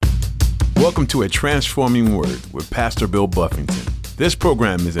Welcome to A Transforming Word with Pastor Bill Buffington. This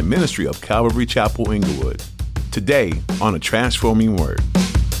program is a ministry of Calvary Chapel, Inglewood. Today on A Transforming Word.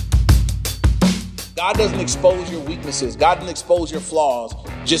 God doesn't expose your weaknesses. God doesn't expose your flaws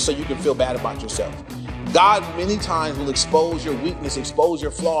just so you can feel bad about yourself. God many times will expose your weakness, expose your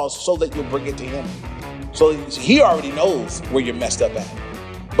flaws so that you'll bring it to Him. So He already knows where you're messed up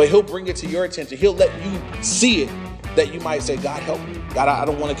at. But He'll bring it to your attention. He'll let you see it, that you might say, God, help me. God, I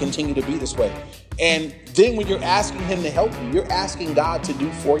don't want to continue to be this way. And then when you're asking Him to help you, you're asking God to do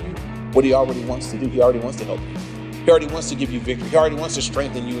for you what He already wants to do. He already wants to help you. He already wants to give you victory. He already wants to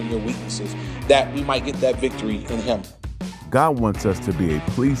strengthen you in your weaknesses, that we might get that victory in Him. God wants us to be a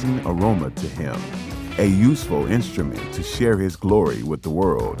pleasing aroma to Him, a useful instrument to share His glory with the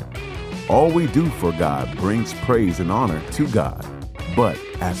world. All we do for God brings praise and honor to God. But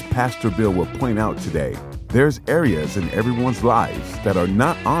as Pastor Bill will point out today, there's areas in everyone's lives that are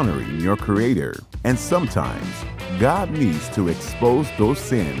not honoring your Creator. And sometimes God needs to expose those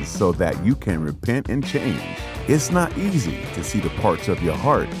sins so that you can repent and change. It's not easy to see the parts of your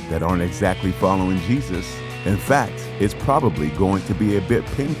heart that aren't exactly following Jesus. In fact, it's probably going to be a bit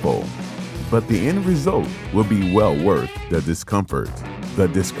painful. But the end result will be well worth the discomfort. The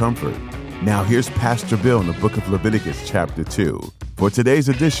discomfort. Now here's Pastor Bill in the book of Leviticus chapter 2 for today's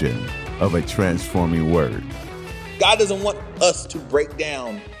edition of A Transforming Word. God doesn't want us to break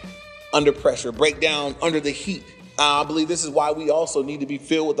down under pressure, break down under the heat. I believe this is why we also need to be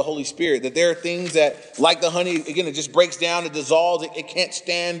filled with the Holy Spirit, that there are things that, like the honey, again, it just breaks down, it dissolves, it can't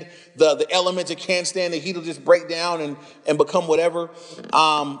stand the elements, it can't stand the heat, it'll just break down and become whatever.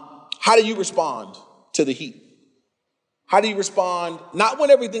 How do you respond to the heat? How do you respond, not when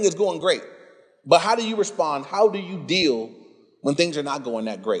everything is going great, but how do you respond? How do you deal when things are not going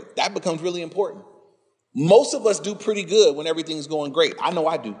that great? That becomes really important. Most of us do pretty good when everything's going great. I know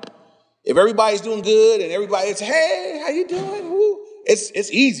I do. If everybody's doing good and everybody's, hey, how you doing? Woo.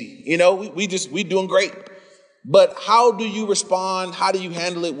 It's easy. You know, we doing great. But how do you respond? How do you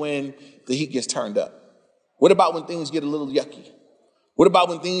handle it when the heat gets turned up? What about when things get a little yucky? What about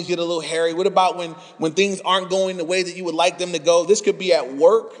when things get a little hairy? What about when things aren't going the way that you would like them to go? This could be at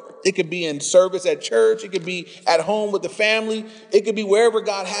work. It could be in service at church. It could be at home with the family. It could be wherever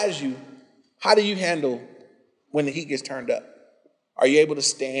God has you. How do you handle when the heat gets turned up? Are you able to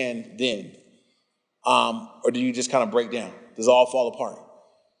stand then? Or do you just kind of break down? Does it all fall apart?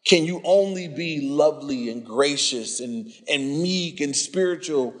 Can you only be lovely and gracious and meek and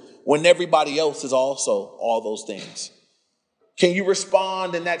spiritual when everybody else is also all those things? Can you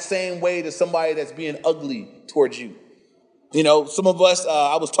respond in that same way to somebody that's being ugly towards you? You know, some of us,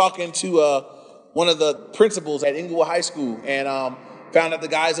 I was talking to one of the principals at Inglewood High School and found out the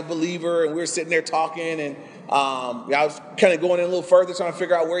guy's a believer, and we were sitting there talking, and I was kind of going in a little further trying to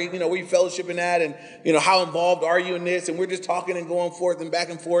figure out where you fellowshipping at, and how involved are you in this? And we're just talking and going forth and back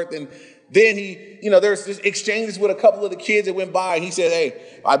and forth. And then there's this exchanges with a couple of the kids that went by, and he said,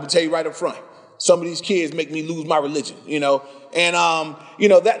 "Hey, I will tell you right up front, some of these kids make me lose my religion," And,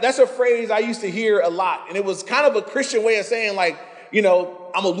 that's a phrase I used to hear a lot. And it was kind of a Christian way of saying, like, I'm going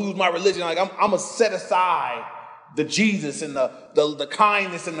to lose my religion. Like, I'm going to set aside the Jesus and the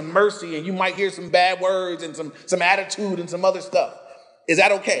kindness and the mercy. And you might hear some bad words and some attitude and some other stuff. Is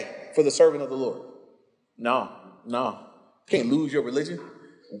that okay for the servant of the Lord? No. Can't lose your religion.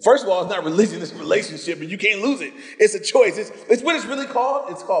 First of all, it's not religion, it's relationship, and you can't lose it. It's a choice. It's what it's really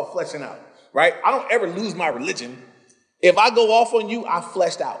called. It's called fleshing out, right? I don't ever lose my religion. If I go off on you, I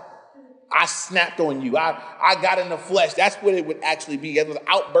fleshed out. I snapped on you. I got in the flesh. That's what it would actually be. It was an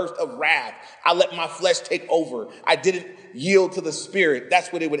outburst of wrath. I let my flesh take over. I didn't yield to the Spirit.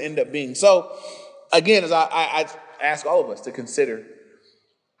 That's what it would end up being. So, again, as I ask all of us to consider,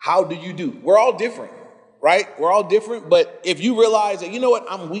 how do you do? We're all different, right? We're all different. But if you realize that, you know what,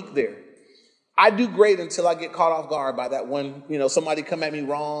 I'm weak there. I do great until I get caught off guard by that one, somebody come at me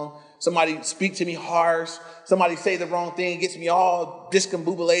wrong. Somebody speak to me harsh. Somebody say the wrong thing, gets me all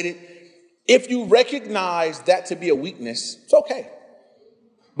discombobulated. If you recognize that to be a weakness, it's okay.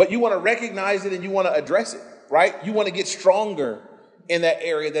 But you want to recognize it and you want to address it, right? You want to get stronger in that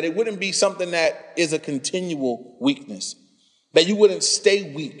area, that it wouldn't be something that is a continual weakness, that you wouldn't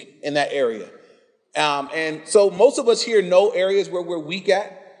stay weak in that area. And so most of us here know areas where we're weak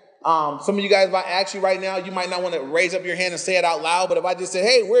at. Some of you guys, if I ask you right now, you might not want to raise up your hand and say it out loud, but if I just say,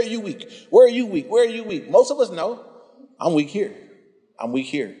 hey, where are you weak? Where are you weak? Where are you weak? Most of us know, I'm weak here. I'm weak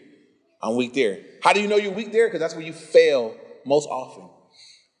here. I'm weak there. How do you know you're weak there? Because that's where you fail most often.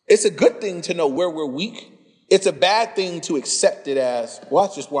 It's a good thing to know where we're weak. It's a bad thing to accept it as, well,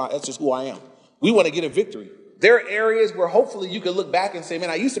 that's just who I am. We want to get a victory. There are areas where hopefully you can look back and say, man,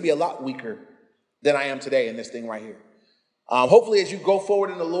 I used to be a lot weaker than I am today in this thing right here. Hopefully as you go forward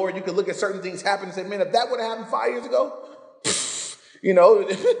in the Lord, you can look at certain things happen and say, man, if that would have happened 5 years ago,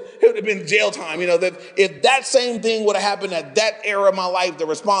 it would have been jail time. That if that same thing would have happened at that era of my life, the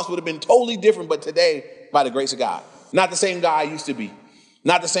response would have been totally different. But today, by the grace of God, not the same guy I used to be.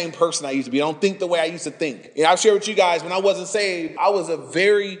 Not the same person I used to be. I don't think the way I used to think. I've shared with you guys, when I wasn't saved, I was a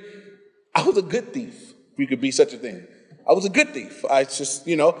good thief, if you could be such a thing. I was a good thief. I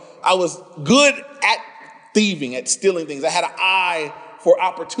was good at thieving, at stealing things. I had an eye for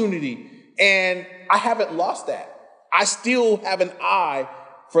opportunity, and I haven't lost that. I still have an eye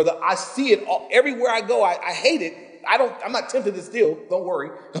I see it all, everywhere I go. I hate it. I'm not tempted to steal. Don't worry.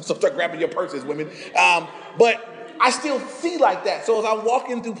 Don't start grabbing your purses, women. But I still see like that. So as I'm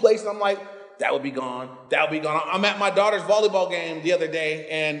walking through places, I'm like, that would be gone. That would be gone. I'm at my daughter's volleyball game the other day,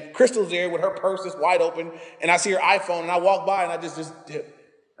 and Crystal's there with her purse is wide open, and I see her iPhone, and I walk by, and I just dip.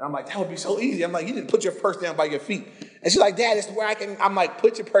 And I'm like, that would be so easy. I'm like, you didn't put your purse down by your feet. And she's like, Dad, it's where I can. I'm like,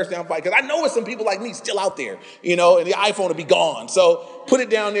 put your purse down because I know it's some people like me still out there, and the iPhone will be gone. So put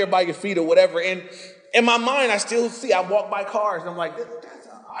it down there by your feet or whatever. And in my mind, I still see, I walk by cars, and I'm like, that's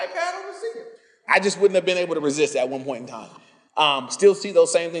an iPad on the seat. I just wouldn't have been able to resist at one point in time. Still see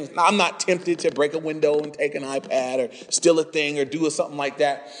those same things. Now, I'm not tempted to break a window and take an iPad or steal a thing or do something like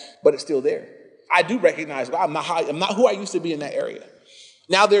that, but it's still there. I do recognize, well, I'm not who I used to be in that area.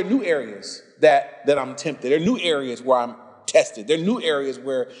 Now, there are new areas that I'm tempted. There are new areas where I'm tested. There are new areas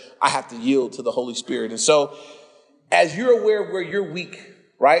where I have to yield to the Holy Spirit. And so as you're aware of where you're weak,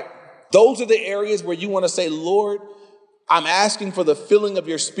 right? Those are the areas where you want to say, Lord, I'm asking for the filling of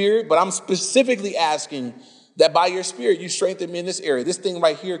your Spirit, but I'm specifically asking that by your Spirit, you strengthen me in this area. This thing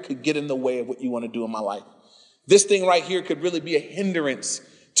right here could get in the way of what you want to do in my life. This thing right here could really be a hindrance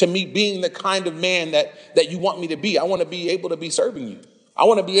to me being the kind of man that you want me to be. I want to be able to be serving you. I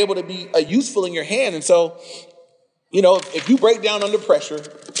want to be able to be useful in your hand. And so, if you break down under pressure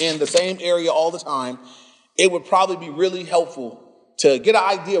in the same area all the time, it would probably be really helpful to get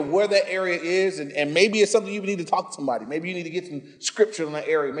an idea of where that area is. And maybe it's something you need to talk to somebody. Maybe you need to get some scripture in that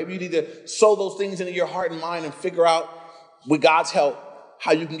area. Maybe you need to sow those things into your heart and mind and figure out, with God's help,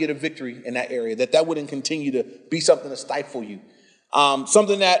 how you can get a victory in that area, that wouldn't continue to be something to stifle you.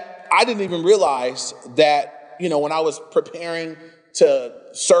 Something that I didn't even realize that, when I was preparing to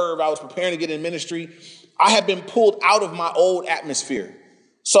serve, I was preparing to get in ministry, I had been pulled out of my old atmosphere.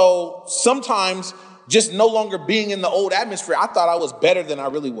 So sometimes just no longer being in the old atmosphere, I thought I was better than I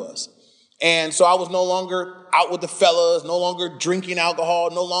really was. And so I was no longer out with the fellas, no longer drinking alcohol,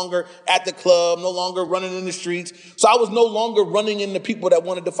 no longer at the club, no longer running in the streets. So I was no longer running into people that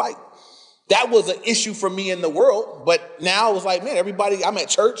wanted to fight. That was an issue for me in the world. But now I was like, man, I'm at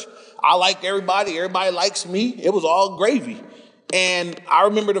church. I like everybody. Everybody likes me. It was all gravy. And I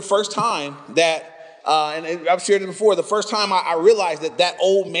remember the first time that, and I've shared it before, the first time I realized that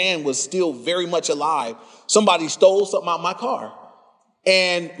old man was still very much alive. Somebody stole something out of my car.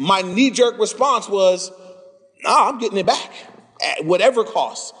 And my knee-jerk response was, I'm getting it back at whatever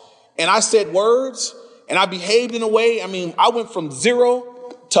cost. And I said words, and I behaved in a way, I went from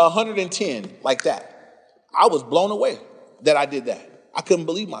 0 to 110 like that. I was blown away that I did that. I couldn't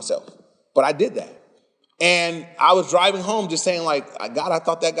believe myself, but I did that. And I was driving home just saying, God, I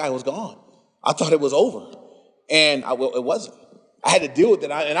thought that guy was gone. I thought it was over. And it wasn't. I had to deal with it.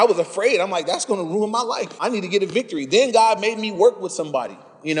 And I was afraid. I'm like, that's going to ruin my life. I need to get a victory. Then God made me work with somebody,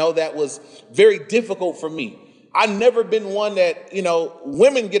 that was very difficult for me. I've never been one that,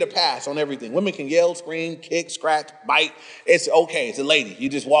 women get a pass on everything. Women can yell, scream, kick, scratch, bite. It's okay. It's a lady. You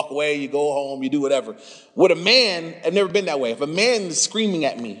just walk away, you go home, you do whatever. With a man, I've never been that way. If a man is screaming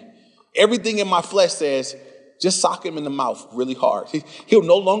at me, everything in my flesh says, just sock him in the mouth really hard. He'll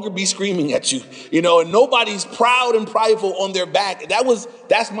no longer be screaming at you, and nobody's proud and prideful on their back.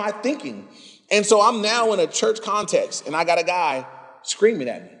 That's my thinking. And so I'm now in a church context, and I got a guy screaming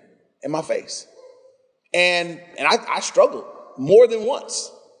at me in my face. And I struggled more than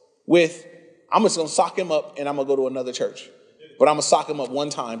once with, I'm just going to sock him up and I'm going to go to another church. But I'm going to sock him up one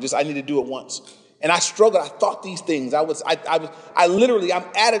time. I need to do it once. And I struggled. I thought these things. I'm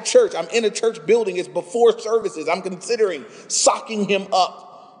at a church. I'm in a church building. It's before services. I'm considering socking him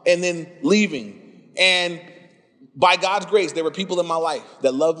up and then leaving. And by God's grace, there were people in my life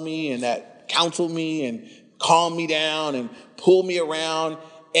that loved me and that counseled me and calmed me down and pulled me around.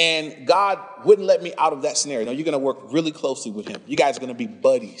 And God wouldn't let me out of that scenario. No, you're going to work really closely with him. You guys are going to be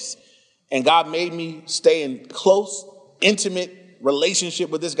buddies. And God made me stay in close, intimate relationship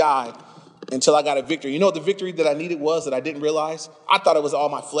with this guy until I got a victory. You know what the victory that I needed was that I didn't realize? I thought it was all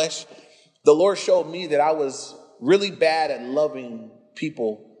my flesh. the Lord showed me that I was really bad at loving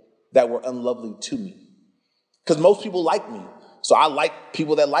people that were unlovely to me. Because most people like me. So I like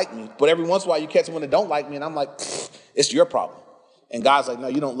people that like me. But every once in a while you catch someone that don't like me and I'm like, it's your problem. And God's like, no,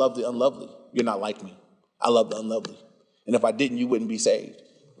 you don't love the unlovely. You're not like me. I love the unlovely. And if I didn't, you wouldn't be saved.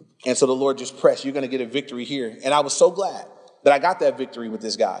 And so the Lord just pressed, you're going to get a victory here. And I was so glad that I got that victory with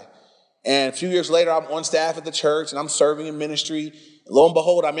this guy. And a few years later, I'm on staff at the church and I'm serving in ministry. Lo and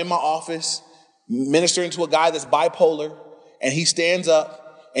behold, I'm in my office ministering to a guy that's bipolar. And he stands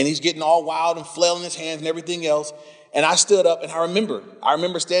up and he's getting all wild and flailing his hands and everything else. And I stood up and I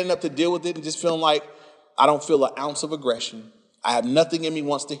remember standing up to deal with it and just feeling like I don't feel an ounce of aggression. I have nothing in me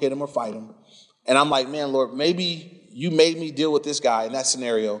wants to hit him or fight him. And I'm like, man, Lord, maybe you made me deal with this guy in that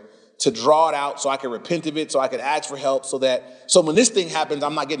scenario to draw it out so I can repent of it, so I can ask for help, so when this thing happens,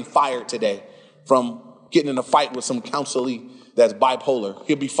 I'm not getting fired today from getting in a fight with some counselee that's bipolar.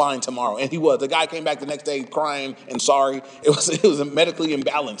 He'll be fine tomorrow. And he was. The guy came back the next day crying and sorry. It was a medically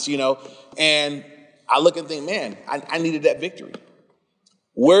imbalanced, And I look and think, man, I needed that victory.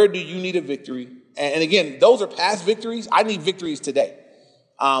 Where do you need a victory? And again, those are past victories. I need victories today.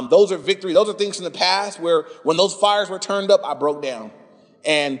 Those are victories. Those are things from the past where when those fires were turned up, I broke down.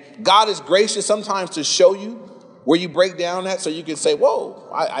 And God is gracious sometimes to show you where you break down at so you can say, whoa,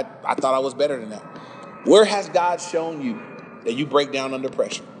 I thought I was better than that. Where has God shown you that you break down under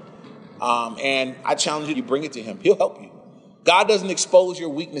pressure? And I challenge you to bring it to him. He'll help you. God doesn't expose your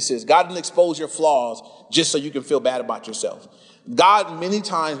weaknesses. God doesn't expose your flaws just so you can feel bad about yourself. God many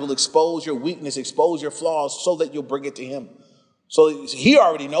times will expose your weakness, expose your flaws so that you'll bring it to him. So he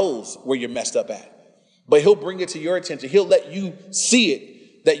already knows where you're messed up at. But he'll bring it to your attention. He'll let you see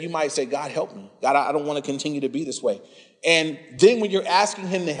it that you might say, God, help me. God, I don't want to continue to be this way. And then when you're asking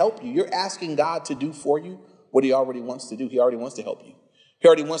him to help you, you're asking God to do for you what he already wants to do. He already wants to help you. He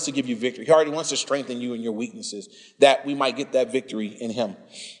already wants to give you victory. He already wants to strengthen you in your weaknesses, that we might get that victory in him.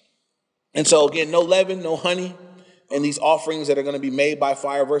 And so again, no leaven, no honey, and these offerings that are going to be made by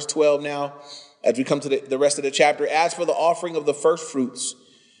fire. Verse 12 now, as we come to the rest of the chapter. As for the offering of the first fruits,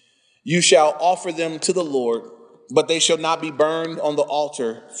 you shall offer them to the Lord, but they shall not be burned on the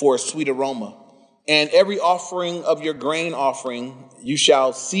altar for a sweet aroma. And every offering of your grain offering you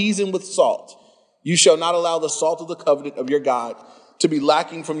shall season with salt. You shall not allow the salt of the covenant of your God to be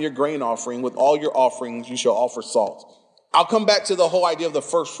lacking from your grain offering. With all your offerings you shall offer salt. I'll come back to the whole idea of the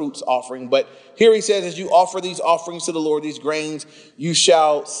first fruits offering, but here he says, as you offer these offerings to the Lord, these grains, you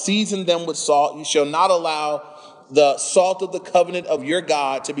shall season them with salt. You shall not allow the salt of the covenant of your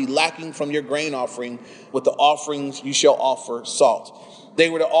God to be lacking from your grain offering. With the offerings you shall offer salt. They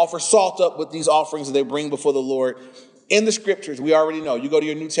were to offer salt up with these offerings that they bring before the Lord. In the scriptures, we already know. You go to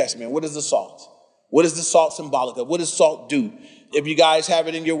your New Testament. What is the salt? What is the salt symbolic of? What does salt do? If you guys have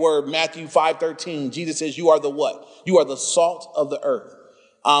it in your word, Matthew 5:13, Jesus says, you are the what? You are the salt of the earth.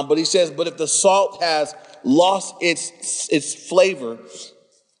 But he says, but if the salt has lost its flavor,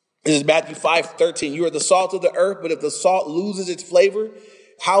 this is Matthew 5:13. You are the salt of the earth, but if the salt loses its flavor,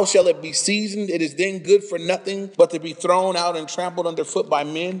 how shall it be seasoned? It is then good for nothing but to be thrown out and trampled underfoot by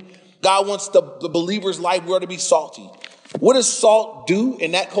men. God wants the believer's life where to be salty. What does salt do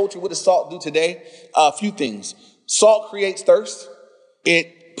in that culture? What does salt do today? A few things. Salt creates thirst.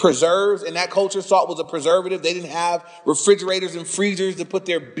 It preserves. In that culture, salt was a preservative. They didn't have refrigerators and freezers to put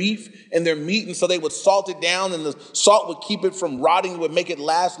their beef and their meat, and so they would salt it down, and the salt would keep it from rotting. It would make it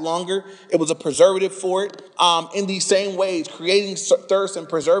last longer. It was a preservative for it. In these same ways, creating thirst and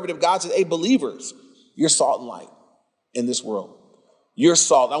preservative, God says, hey, believers, you're salt and light in this world. You're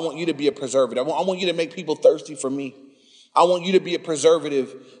salt. I want you to be a preservative. I want you to make people thirsty for me. I want you to be a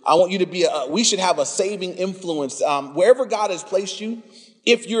preservative. I want you to be we should have a saving influence. Wherever God has placed you,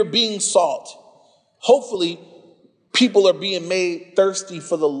 if you're being salt, hopefully people are being made thirsty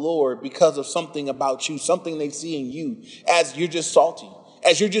for the Lord because of something about you, something they see in you as you're just salty,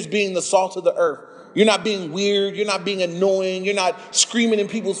 as you're just being the salt of the earth. You're not being weird. You're not being annoying. You're not screaming in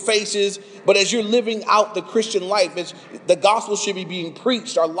people's faces. But as you're living out the Christian life, the gospel should be being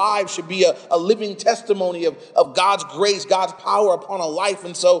preached. Our lives should be a living testimony of God's grace, God's power upon a life.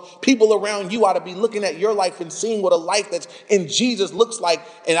 And so people around you ought to be looking at your life and seeing what a life that's in Jesus looks like,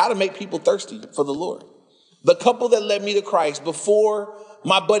 and ought to make people thirsty for the Lord. The couple that led me to Christ, before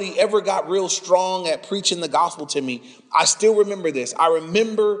my buddy ever got real strong at preaching the gospel to me, I still remember this. I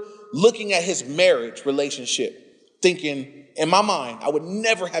remember looking at his marriage relationship, thinking in my mind, I would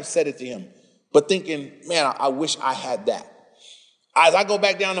never have said it to him, but thinking, man, I wish I had that. As I go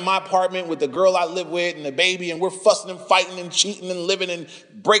back down to my apartment with the girl I live with and the baby, and we're fussing and fighting and cheating and living and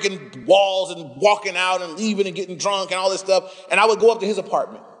breaking walls and walking out and leaving and getting drunk and all this stuff. And I would go up to his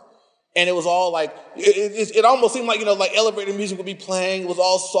apartment And it was all like, it almost seemed like, like elevator music would be playing. It was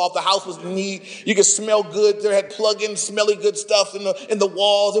all soft. The house was neat. You could smell good. There had plug-in, smelly good stuff in the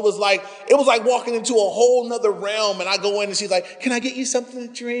walls. It was like walking into a whole nother realm. And I go in and she's like, can I get you something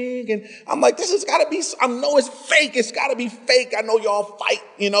to drink? And I'm like, this has got to be, I know it's fake. It's got to be fake. I know y'all fight,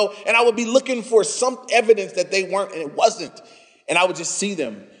 and I would be looking for some evidence that they weren't, and it wasn't. And I would just see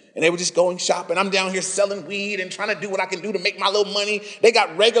them. And they were just going shopping. I'm down here selling weed and trying to do what I can do to make my little money. They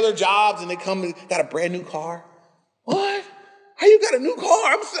got regular jobs and they come and got a brand new car. What? How you got a new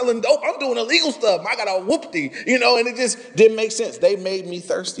car? I'm selling dope. I'm doing illegal stuff. I got a whoopty, and it just didn't make sense. They made me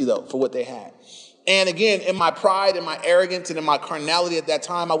thirsty though for what they had. And again, in my pride and my arrogance and in my carnality at that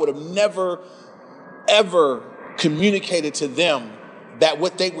time, I would have never, ever communicated to them that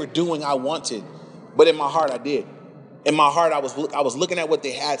what they were doing I wanted. But in my heart, I did. In my heart, I was looking at what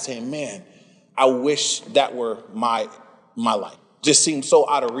they had saying, man, I wish that were my life. Just seemed so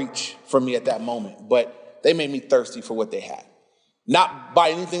out of reach for me at that moment. But they made me thirsty for what they had. Not by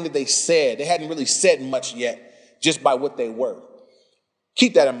anything that they said. They hadn't really said much yet, just by what they were.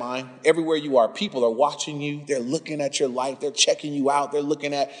 Keep that in mind. Everywhere you are, people are watching you. They're looking at your life. They're checking you out. They're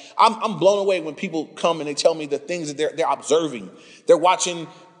looking at, I'm blown away when people come and they tell me the things that they're observing. They're watching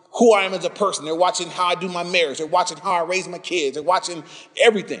who I am as a person. They're watching how I do my marriage. They're watching how I raise my kids. They're watching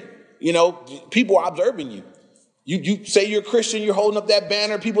everything. People are observing you. You say you're a Christian, you're holding up that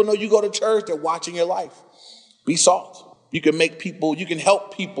banner. People know you go to church. They're watching your life. Be salt. You can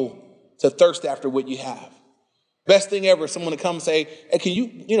help people to thirst after what you have. Best thing ever, someone to come and say, hey, can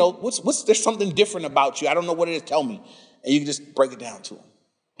you, there's something different about you. I don't know what it is. Tell me. And you can just break it down to them.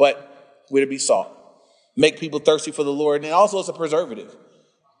 But we're to be salt. Make people thirsty for the Lord. And also it's a preservative.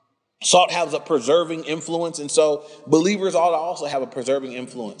 Salt has a preserving influence, and so believers ought to also have a preserving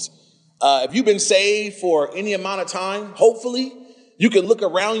influence. If you've been saved for any amount of time, hopefully you can look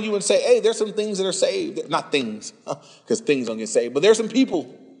around you and say, hey, there's some things that are saved. Not things, because things don't get saved, but there's some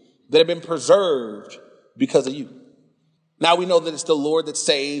people that have been preserved because of you. Now we know that it's the Lord that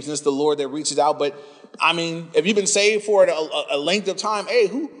saves, and it's the Lord that reaches out, but if you've been saved for a length of time, hey,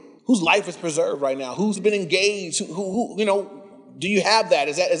 whose life is preserved right now? Who's been engaged? Who do you have that?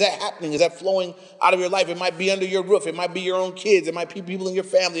 Is that happening? Is that flowing out of your life? It might be under your roof. It might be your own kids. It might be people in your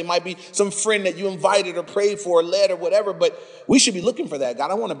family. It might be some friend that you invited or prayed for or led or whatever. But we should be looking for that.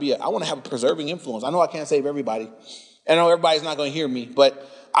 God, I want to have a preserving influence. I know I can't save everybody. I know everybody's not going to hear me, but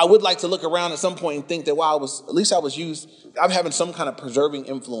I would like to look around at some point and think that, wow, I was used. I'm having some kind of preserving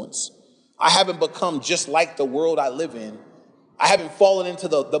influence. I haven't become just like the world I live in. I haven't fallen into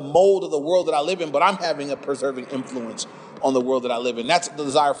the mold of the world that I live in, but I'm having a preserving influence on the world that I live in. That's the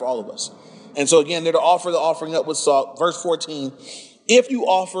desire for all of us. And so again, they're to offer the offering up with salt. Verse 14, if you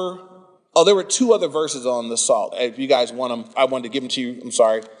offer, there were two other verses on the salt. If you guys want them, I wanted to give them to you. I'm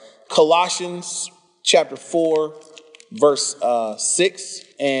sorry. Colossians chapter 4, verse 6.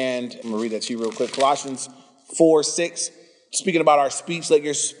 And I'm going to read that to you real quick. Colossians 4:6, speaking about our speech, let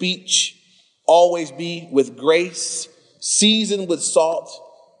your speech always be with grace, seasoned with salt,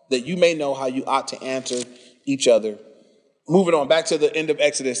 that you may know how you ought to answer each other. Moving on back to the end of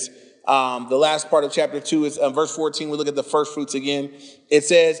Exodus, the last part of chapter 2 is verse 14. We look at the first fruits again. It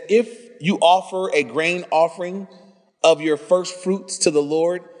says, if you offer a grain offering of your first fruits to the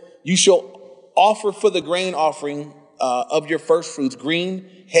Lord, you shall offer for the grain offering of your first fruits green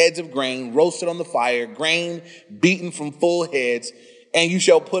heads of grain roasted on the fire, grain beaten from full heads, and you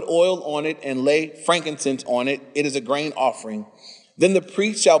shall put oil on it and lay frankincense on it. It is a grain offering. Then the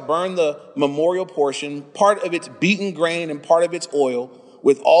priest shall burn the memorial portion, part of its beaten grain and part of its oil,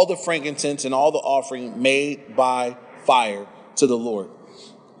 with all the frankincense and all the offering made by fire to the Lord.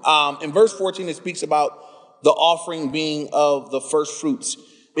 In verse 14, it speaks about the offering being of the first fruits.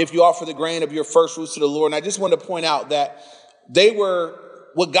 If you offer the grain of your first fruits to the Lord. And I just want to point out that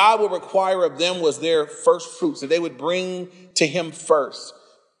what God would require of them was their first fruits that they would bring to him first.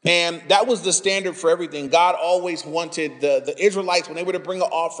 And that was the standard for everything. God always wanted the Israelites, when they were to bring an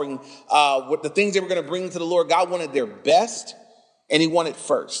offering, what the things they were going to bring to the Lord, God wanted their best and he wanted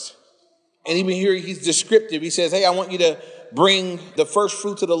first. And even here he's descriptive. He says, hey, I want you to bring the first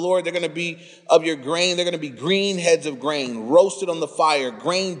fruits of the Lord. They're going to be of your grain. They're going to be green heads of grain, roasted on the fire,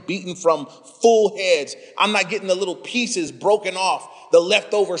 grain beaten from full heads. I'm not getting the little pieces broken off, the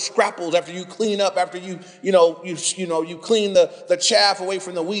leftover scrapples after you clean up, after you clean the chaff away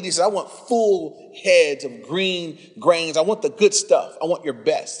from the wheat. He said, I want full heads of green grains. I want the good stuff. I want your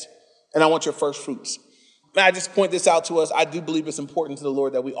best. And I want your first fruits. And I just point this out to us. I do believe it's important to the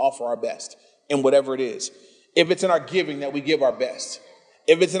Lord that we offer our best in whatever it is. If it's in our giving, that we give our best.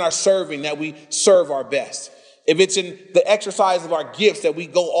 If it's in our serving, that we serve our best. If it's in the exercise of our gifts that we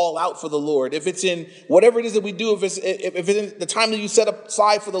go all out for the Lord, if it's in whatever it is that we do, if it's in the time that you set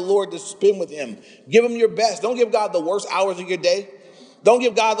aside for the Lord to spend with him, give him your best. Don't give God the worst hours of your day. Don't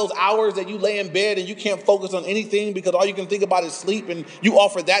give God those hours that you lay in bed and you can't focus on anything because all you can think about is sleep, and you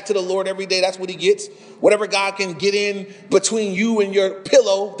offer that to the Lord every day. That's what he gets. Whatever God can get in between you and your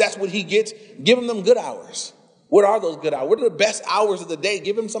pillow, that's what he gets. Give him them good hours. What are those good hours? What are the best hours of the day?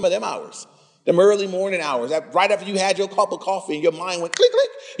 Give him some of them hours. Them early morning hours, right after you had your cup of coffee and your mind went click,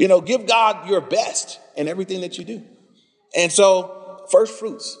 click. Give God your best in everything that you do. And so first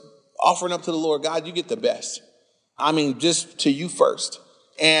fruits, offering up to the Lord. God, you get the best. I mean, just to you first.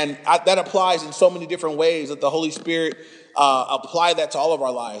 And that applies in so many different ways that the Holy Spirit apply that to all of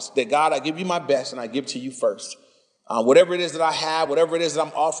our lives. That God, I give you my best and I give to you first. Whatever it is that I have, whatever it is that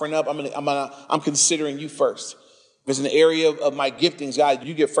I'm offering up, I'm considering you first. If it's an area of my giftings, God,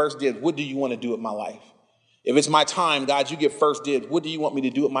 you get first dibs. What do you want to do with my life? If it's my time, God, you get first dibs. What do you want me to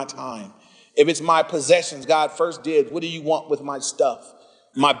do with my time? If it's my possessions, God, first dibs. What do you want with my stuff?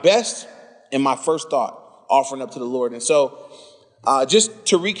 My best and my first thought, offering up to the Lord. And so just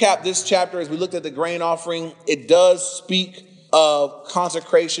to recap this chapter, as we looked at the grain offering, it does speak of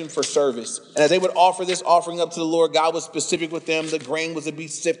consecration for service. And as they would offer this offering up to the Lord, God was specific with them. The grain was to be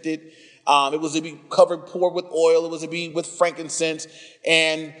sifted. It was to be poured with oil. It was to be with frankincense.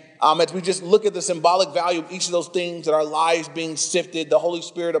 And as we just look at the symbolic value of each of those things, that our lives being sifted, the Holy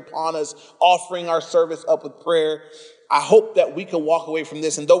Spirit upon us, offering our service up with prayer, I hope that we can walk away from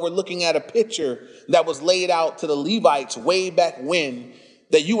this. And though we're looking at a picture that was laid out to the Levites way back when,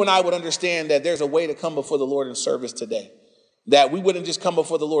 that you and I would understand that there's a way to come before the Lord in service today. That we wouldn't just come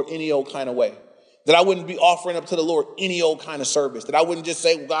before the Lord any old kind of way. That I wouldn't be offering up to the Lord any old kind of service. That I wouldn't just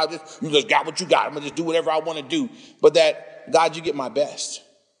say, well, God, you just got what you got. I'm going to just do whatever I want to do. But that, God, you get my best.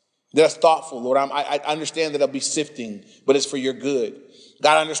 That's thoughtful, Lord. I understand that I'll be sifting, but it's for your good.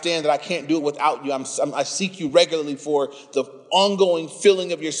 God, I understand that I can't do it without you. I seek you regularly for the ongoing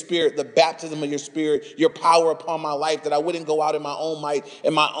filling of your spirit, the baptism of your spirit, your power upon my life, that I wouldn't go out in my own might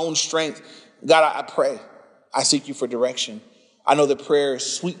and my own strength. God, I pray. I seek you for direction. I know that prayer is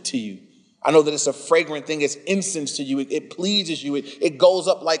sweet to you. I know that it's a fragrant thing. It's incense to you. It pleases you. It goes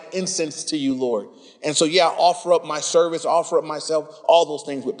up like incense to you, Lord. And so, I offer up my service, offer up myself, all those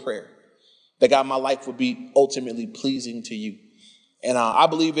things with prayer. That, God, my life would be ultimately pleasing to you. And I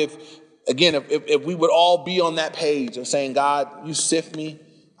believe if we would all be on that page of saying, God, you sift me.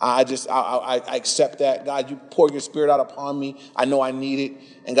 I accept that. God, you pour your spirit out upon me. I know I need it.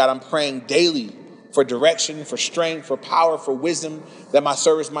 And God, I'm praying daily for direction, for strength, for power, for wisdom, that my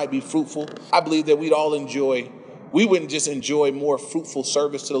service might be fruitful. I believe that we wouldn't just enjoy more fruitful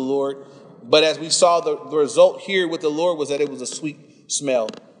service to the Lord, but as we saw, the result here with the Lord was that it was a sweet smell,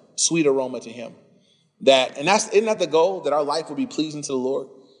 sweet aroma to him. Isn't that the goal, that our life will be pleasing to the Lord?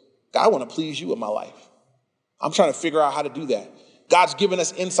 God, I want to please you with my life. I'm trying to figure out how to do that. God's given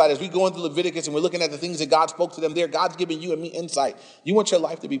us insight. As we go into Leviticus and we're looking at the things that God spoke to them there, God's giving you and me insight. You want your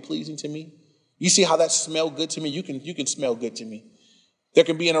life to be pleasing to me? You see how that smelled good to me? You can smell good to me. There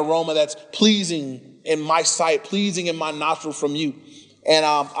can be an aroma that's pleasing in my sight, pleasing in my nostril from you. And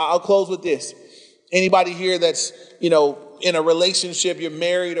I'll close with this. Anybody here that's, in a relationship, you're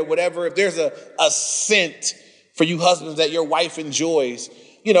married or whatever, if there's a scent for you husbands that your wife enjoys,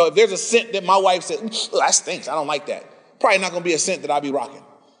 if there's a scent that my wife said, that stinks, I don't like that. Probably not going to be a scent that I'll be rocking.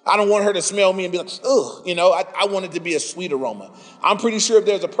 I don't want her to smell me and be like, ugh, I want it to be a sweet aroma. I'm pretty sure if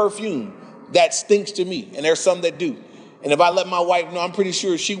there's a perfume that stinks to me, and there's some that do. And if I let my wife know, I'm pretty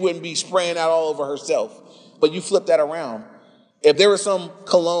sure she wouldn't be spraying that all over herself. But you flip that around. If there was some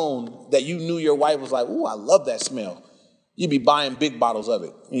cologne that you knew your wife was like, ooh, I love that smell, you'd be buying big bottles of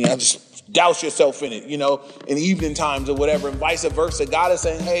it. Just douse yourself in it, in evening times or whatever, and vice versa. God is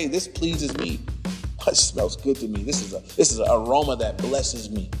saying, hey, this pleases me. It smells good to me. This is an aroma that blesses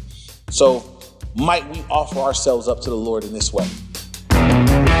me. So might we offer ourselves up to the Lord in this way?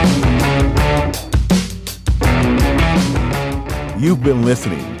 You've been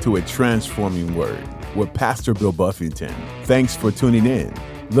listening to A Transforming Word with Pastor Bill Buffington. Thanks for tuning in.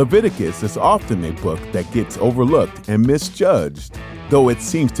 Leviticus is often a book that gets overlooked and misjudged. Though it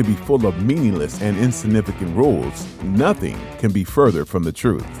seems to be full of meaningless and insignificant rules, nothing can be further from the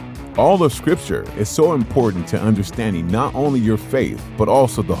truth. All of Scripture is so important to understanding not only your faith, but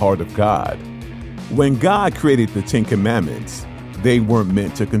also the heart of God. When God created the Ten Commandments, they weren't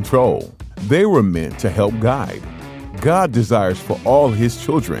meant to control. They were meant to help guide. God desires for all his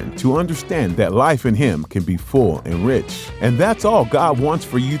children to understand that life in him can be full and rich. And that's all God wants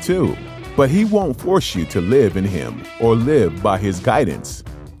for you too. But he won't force you to live in him or live by his guidance.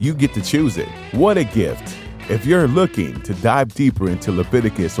 You get to choose it. What a gift. If you're looking to dive deeper into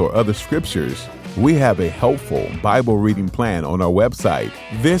Leviticus or other scriptures, we have a helpful Bible reading plan on our website.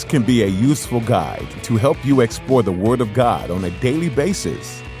 This can be a useful guide to help you explore the Word of God on a daily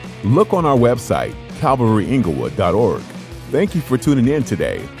basis. Look on our website, calvaryinglewood.org. Thank you for tuning in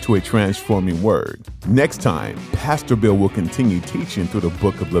today to A Transforming Word. Next time, Pastor Bill will continue teaching through the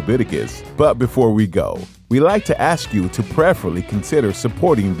book of Leviticus. But before we go, we like to ask you to prayerfully consider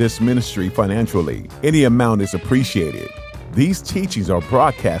supporting this ministry financially. Any amount is appreciated. These teachings are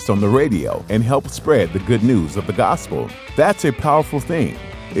broadcast on the radio and help spread the good news of the gospel. That's a powerful thing.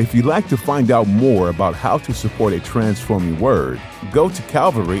 If you'd like to find out more about how to support A Transforming Word, go to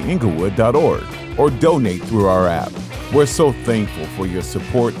calvaryinglewood.org or donate through our app. We're so thankful for your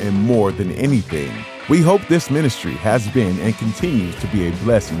support, and more than anything, we hope this ministry has been and continues to be a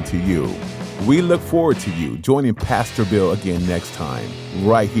blessing to you. We look forward to you joining Pastor Bill again next time,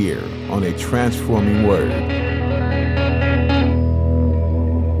 right here on A Transforming Word.